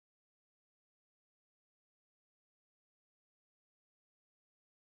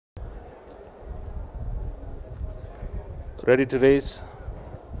ready to race.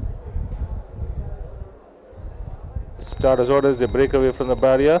 Starters orders, they break away from the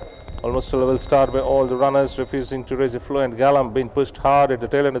barrier. Almost a level start by all the runners, refusing to raise a fluent gallop. Being pushed hard at the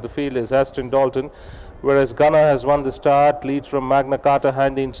tail end of the field is Aston Dalton, whereas Gunner has won the start. Leads from Magna Carta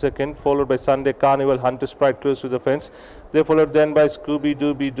Handy in second, followed by Sunday Carnival, Hunter Sprite close to the fence. They followed then by Scooby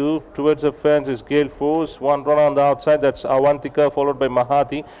Dooby Doo. Towards the fence is Gale Force. One runner on the outside, that's Avantika, followed by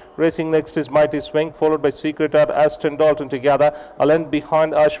Mahati. Racing next is Mighty Swing, followed by Secret Art, Aston Dalton together. A length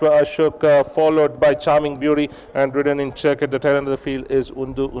behind Ashwa Ashoka, followed by Charming Beauty, and ridden in check at the tail end of the field is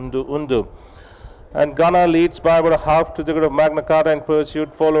Undu. And Gunner leads by about a half to the good of Magna Carta in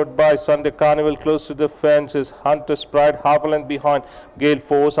pursuit, followed by Sunday Carnival. Close to the fence is Hunter Sprite, half a length behind Gale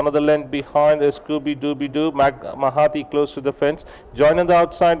Force. Another length behind is Scooby Dooby Doo. Mahati close to the fence. Joined on the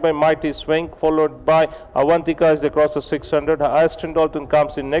outside by Mighty Swing, followed by Avantika as they cross the 600. Aston Dalton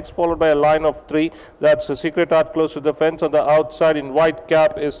comes in next, followed by a line of 3. That's a Secret Art close to the fence. On the outside in white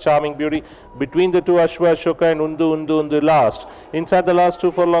cap is Charming Beauty. Between the two, Ashwa Ashoka and Undu last. Inside the last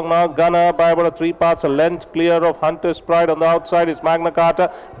 2 furlong now, Gunner by about a 3 parts, a length clear of Hunter's Pride. On the outside is Magna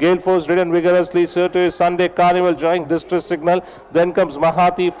Carta. Gale Force ridden vigorously. So too is Sunday Carnival, joining distress signal. Then comes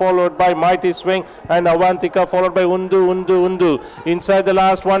Mahati, followed by Mighty Swing, and Avantika, followed by Undu. Inside the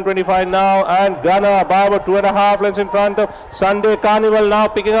last 125 now, and Gunner by about 2.5 lengths in front of Sunday Carnival, now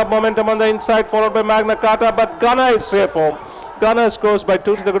picking up momentum on the inside, followed by Magna Carta, but Gunner is safe home. Gunner scores by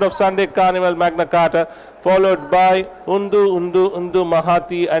 2 to the good of Sunday Carnival, Magna Carta, followed by Undu,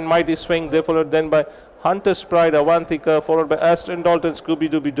 Mahati, and Mighty Swing. They followed then by Hunter's Pride, Avantika, followed by Aston Dalton, Scooby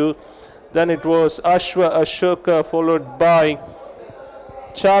Dooby Doo. Then it was Ashwa Ashoka, followed by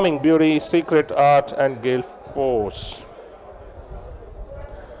Charming Beauty, Secret Art, and Gale Force.